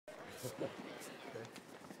Okay.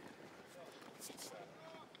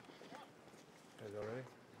 Guys all ready?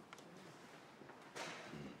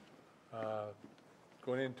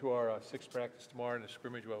 Going into our sixth practice tomorrow and a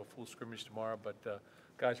scrimmage. We'll have a full scrimmage tomorrow, but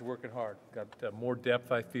guys are working hard. Got more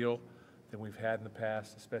depth, I feel, than we've had in the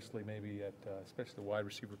past, especially maybe at especially the wide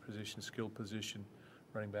receiver position, skill position,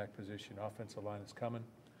 running back position. Offensive line is coming.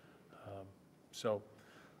 So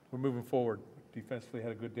we're moving forward. Defensively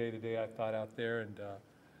had a good day today, I thought, out there, and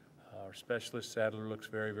our specialist, Sadler, looks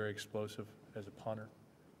very, very explosive as a punter.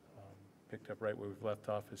 Picked up right where we've left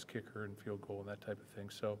off as kicker and field goal and that type of thing.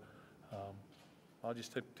 So I'll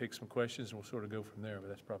just take some questions and we'll sort of go from there, but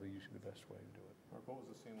that's probably usually the best way to do it. Mark, what was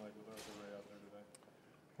the scene like with Arthur Ray out there today?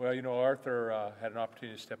 Well, you know, Arthur had an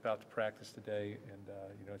opportunity to step out to practice today, and,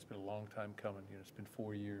 you know, it's been a long time coming. You know, it's been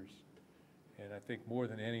 4 years. And I think more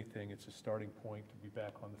than anything, it's a starting point to be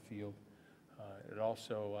back on the field. It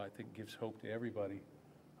also, I think, gives hope to everybody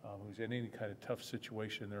who's in any kind of tough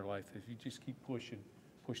situation in their life. If you just keep push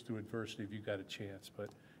through adversity, if you've got a chance. But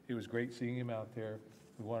it was great seeing him out there.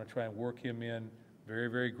 We want to try and work him in very,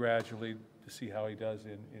 very gradually to see how he does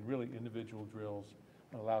in really individual drills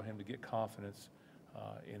and allow him to get confidence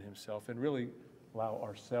in himself and really allow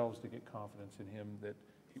ourselves to get confidence in him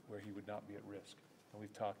where he would not be at risk. And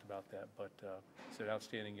we've talked about that, but he's an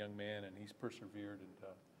outstanding young man, and he's persevered, and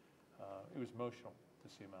it was emotional to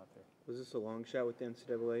see him out there. Was this a long shot with the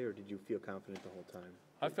NCAA, or did you feel confident the whole time?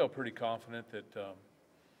 I felt pretty confident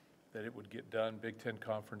that it would get done. Big Ten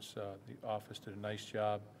Conference, the office did a nice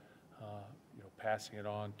job, you know, passing it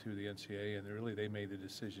on to the NCAA, and really they made the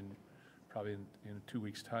decision probably in a 2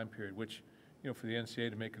 weeks time period, which, you know, for the NCAA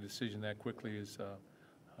to make a decision that quickly is a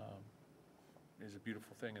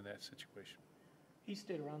beautiful thing in that situation. He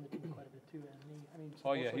stayed around the team quite a bit too, hasn't he? I mean,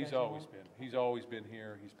 oh yeah, he's always been. He's always been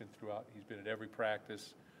here. He's been throughout. He's been at every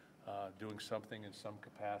practice, doing something in some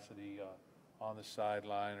capacity on the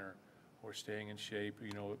sideline or staying in shape.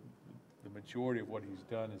 You know, the majority of what he's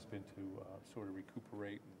done has been to sort of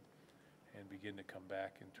recuperate and begin to come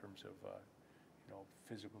back in terms of you know,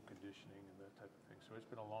 physical conditioning and that type of thing. So it's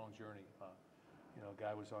been a long journey. You know, a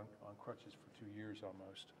guy was on crutches for 2 years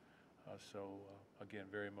almost. So again,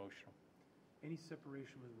 very emotional. Any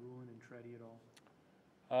separation with Rulin and Treddy at all?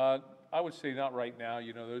 I would say not right now.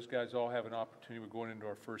 You know, those guys all have an opportunity. We're going into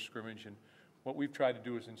our first scrimmage, and what we've tried to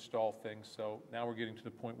do is install things. So now we're getting to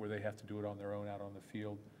the point where they have to do it on their own out on the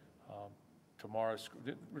field. Tomorrow's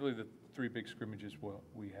really the 3 big scrimmages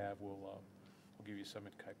we have will give you some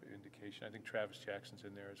type of indication. I think Travis Jackson's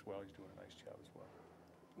in there as well. He's doing a nice job as well.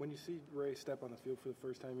 When you see Ray step on the field for the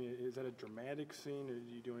first time, is that a dramatic scene, or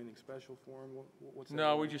do you do anything special for him? What's that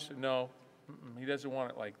no, like? He doesn't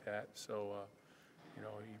want it like that. So, you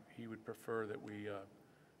know, he would prefer that we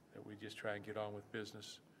just try and get on with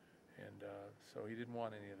business, and so he didn't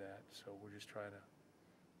want any of that. So we're just trying to,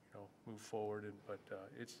 you know, move forward. But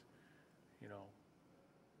it's, you know,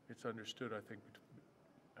 it's understood, I think,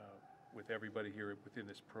 with everybody here within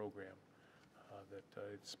this program that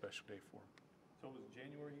it's a special day for him. So it was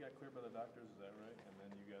January he got cleared by the doctors, is that right? And then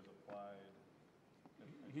you guys applied?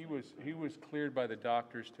 He was cleared by the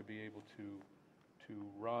doctors to be able to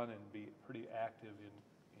run and be pretty active in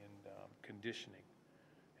conditioning,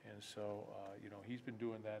 and so you know, he's been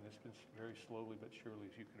doing that, and it's been very slowly but surely,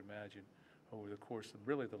 as you can imagine, over the course of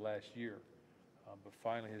really the last year. But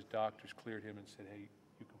finally, his doctors cleared him and said, "Hey,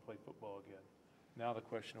 you can play football again." Now the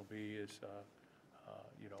question will be is,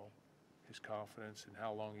 you know, his confidence and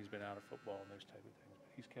how long he's been out of football and those type of things.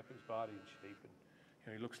 But he's kept his body in shape, and you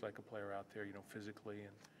know, he looks like a player out there, you know, physically,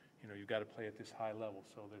 and you know, you've got to play at this high level,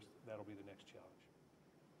 so that'll be the next challenge.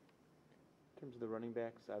 In terms of the running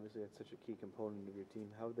backs, obviously that's such a key component of your team.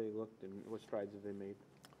 How have they looked, and what strides have they made?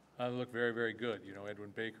 They look very, very good. You know,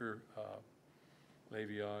 Edwin Baker,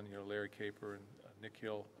 Le'Veon, you know, Larry Caper, and Nick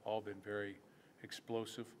Hill, all been very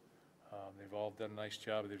explosive. They've all done a nice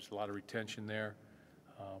job. There's a lot of retention there.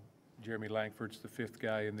 Jeremy Langford's the 5th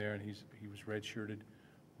guy in there, and he was redshirted.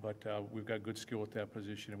 But we've got good skill at that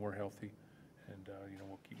position, and we're healthy. And, you know,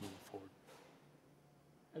 we'll keep moving forward.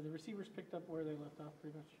 Have the receivers picked up where they left off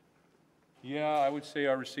pretty much? Yeah, I would say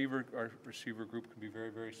our receiver group can be very,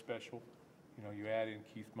 very special. You know, you add in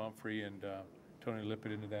Keith Mumphrey and Tony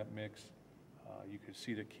Lippett into that mix. You could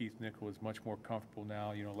see that Keith Nickel is much more comfortable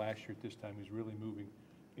now. You know, last year at this time he was really moving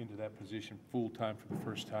into that position full-time for the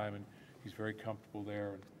first time, and he's very comfortable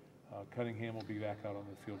there. And Cunningham will be back out on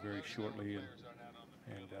the field very shortly, and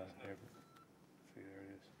there, see, there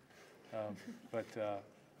it is.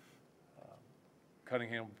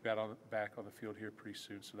 Cunningham will be back on the field here pretty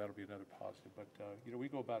soon, so that'll be another positive. But you know, we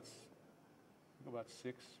go about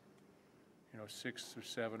 6, you know, 6 or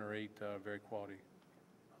 7 or 8 very quality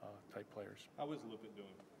type type players. How is Lippett doing?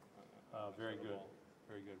 Very side of the good, ball?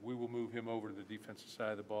 very good. We will move him over to the defensive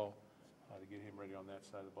side of the ball to get him ready on that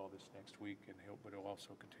side of the ball this next week, but he'll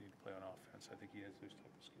also continue to play on offense. I think he has those type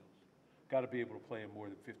of skills. Got to be able to play him more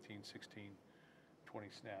than 15, 16, 20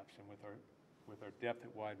 snaps, and with our depth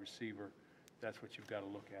at wide receiver, that's what you've got to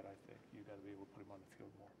look at, I think. You've got to be able to put him on the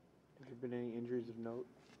field more. Have there been any injuries of note?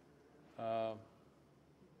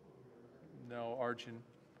 No, Arjun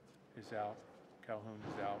is out. Calhoun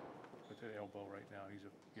is out with an elbow right now. He's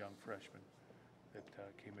a young freshman that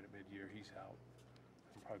came in at mid-year. He's out.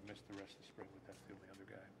 He'll probably miss the rest of the spring, but that's the only other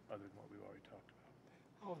guy, other than what we've already talked about.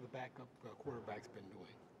 How have the backup quarterbacks been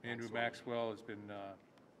doing? Andrew Maxwell has been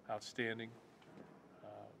outstanding.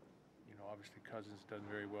 Obviously Cousins done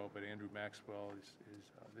very well, but Andrew Maxwell is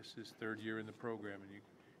this is his third year in the program, and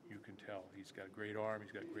you can tell he's got a great arm,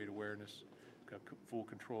 he's got great awareness, he's got full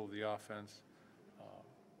control of the offense,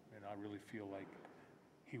 and I really feel like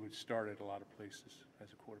he would start at a lot of places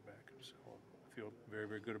as a quarterback. So I feel very,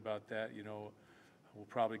 very good about that. We'll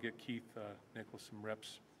probably get Keith Nicholas some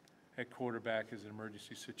reps at quarterback as an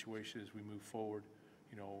emergency situation as we move forward.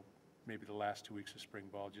 Maybe the last 2 weeks of spring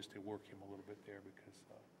ball just to work him a little bit there because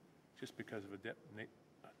of a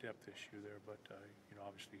depth issue there. But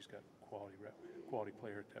obviously he's got quality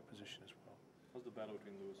player at that position as well. How's the battle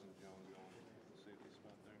between Lewis and Jones going? The safety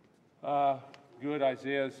spot there. Good.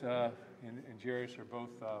 Isaiah's and Jarius are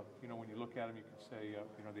both. When you look at them, you can say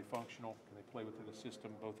they're functional. Can they play within the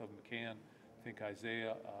system? Both of them can. I think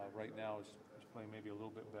Isaiah right now is playing maybe a little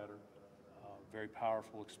bit better. Very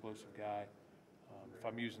powerful, explosive guy. If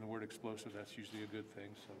I'm using the word explosive, that's usually a good thing.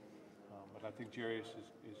 So, but I think Jarius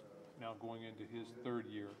is now going into his third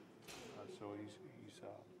year, so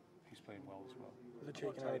he's playing well as well. How's it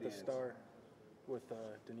shaking out at the star with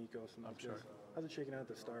Danikos and those I'm guys? sorry? How's it shaking out at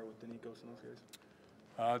the star with Danikos and those guys?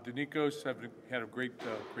 Danikos had a great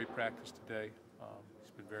practice today.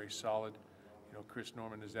 He's been very solid. Chris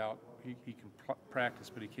Norman is out. He can practice,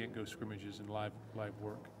 but he can't go scrimmages and live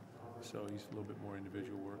work. So he's a little bit more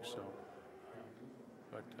individual work. So,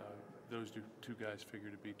 but those two guys figure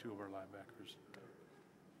to be two of our linebackers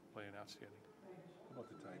playing outstanding. How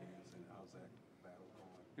about the tight ends and how's that battle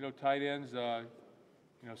going? Tight ends.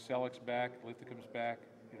 Selleck's back, Lithicum's back.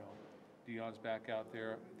 Dion's back out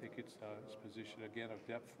there. I think it's position again of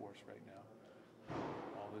depth for us right now.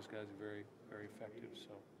 All those guys are very, very effective.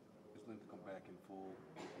 So. Is Linthicum back in full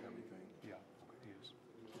everything? Yeah, he is.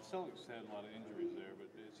 Selleck's had a lot of injuries there,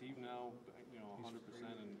 but is he now 100%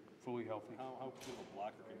 and Fully healthy. how good of a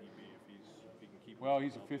blocker can he be if he can keep? Well,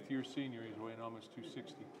 he's a himself healthy? fifth-year senior. He's weighing almost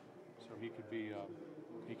 260, so he could be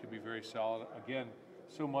very solid. Again,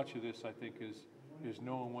 so much of this I think is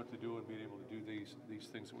knowing what to do and being able to do these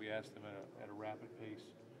things that we ask them at a rapid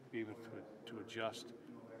pace, be able to adjust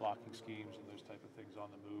blocking schemes and those type of things on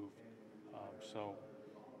the move.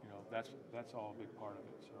 That's all a big part of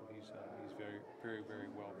it. So he's very, very, very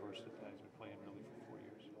well versed at that. He's been playing really for 4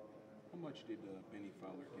 years. How much did Benny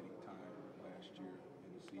Fowler getting time last year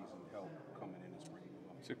in the season help coming in the spring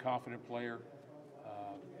ball? He's a confident player.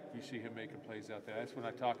 You see him making plays out there. That's when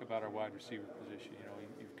I talk about our wide receiver position.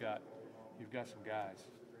 You've got some guys.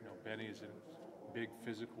 Benny is a big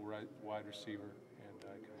physical wide receiver and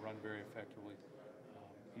can run very effectively.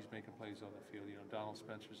 He's making plays on the field. Donald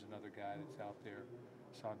Spencer's another guy that's out there.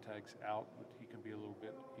 Sontag's out, but he can be a little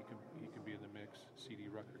bit. He can be in the mix.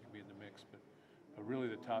 C.D. Rucker can be in the mix, but really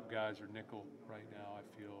the top guys are nickel right now, I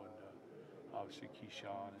feel, and obviously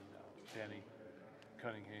Keyshawn and Benny,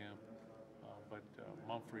 Cunningham, but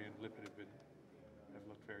Mumphrey and Lippett have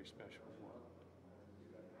looked very special as well.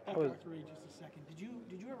 Back to R3 just a second.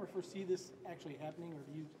 Did you ever foresee this actually happening, or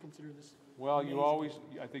do you consider this? Well,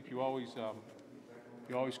 amazing? I think you always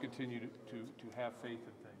continue to have faith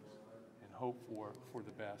in things and hope for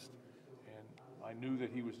the best. And I knew that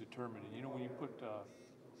he was determined. And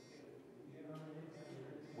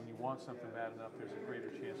when you want something bad enough, there's a greater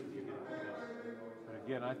chance of you getting it done. But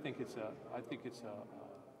again, I think it's an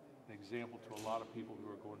example to a lot of people who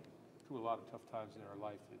are going through a lot of tough times in their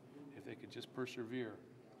life that if they could just persevere,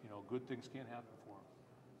 good things can happen for them.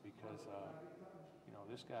 Because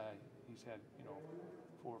this guy, he's had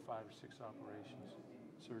 4 or 5 or 6 operations,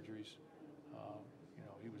 surgeries.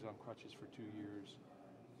 He was on crutches for 2 years.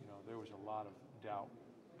 There was a lot of doubt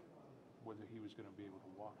whether he was going to be able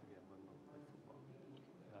to walk again, let alone play football.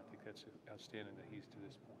 And I think that's outstanding that he's to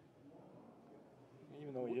this point.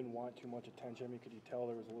 Even though he didn't want too much attention, could you tell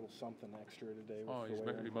there was a little something extra today? With He's the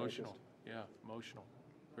way very he emotional. practiced? Yeah, emotional,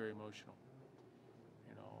 very emotional.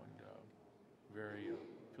 And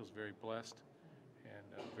feels very blessed and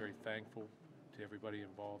very thankful to everybody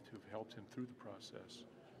involved who've helped him through the process.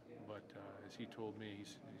 But as he told me, he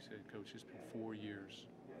said, Coach, it's been 4 years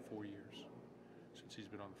since he's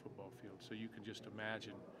been on the football field. So you can just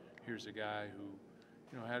imagine, here's a guy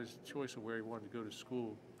who, had his choice of where he wanted to go to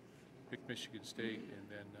school, picked Michigan State, and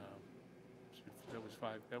then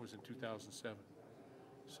that was in 2007.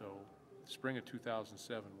 So spring of 2007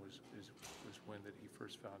 was when that he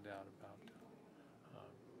first found out about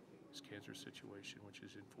his cancer situation, which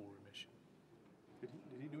is in full remission. Did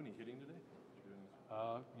he do any hitting today?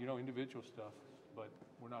 Individual stuff, but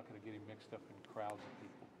we're not going to get him mixed up in crowds of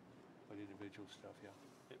people. But individual stuff, yeah.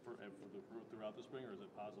 Throughout the spring, or is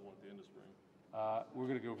it possible at the end of spring? We're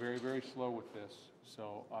going to go very, very slow with this.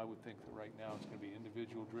 So I would think that right now it's going to be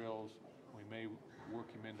individual drills. We may work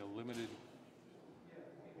him into limited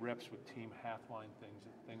reps with team half-line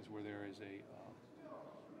things where there is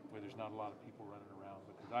where there's not a lot of people running around.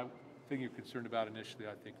 Because the thing you're concerned about initially,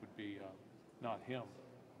 I think, would be not him,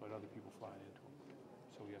 but other people flying into him.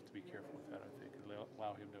 So we have to be careful with that, I think, and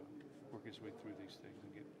allow him to work his way through these things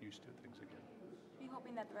and get used to things again. Are you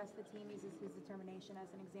hoping that the rest of the team uses his determination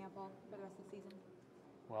as an example for the rest of the season?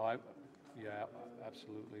 Well, yeah,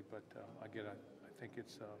 absolutely. But again, I think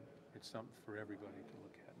it's something for everybody to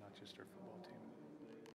look at, not just our football team.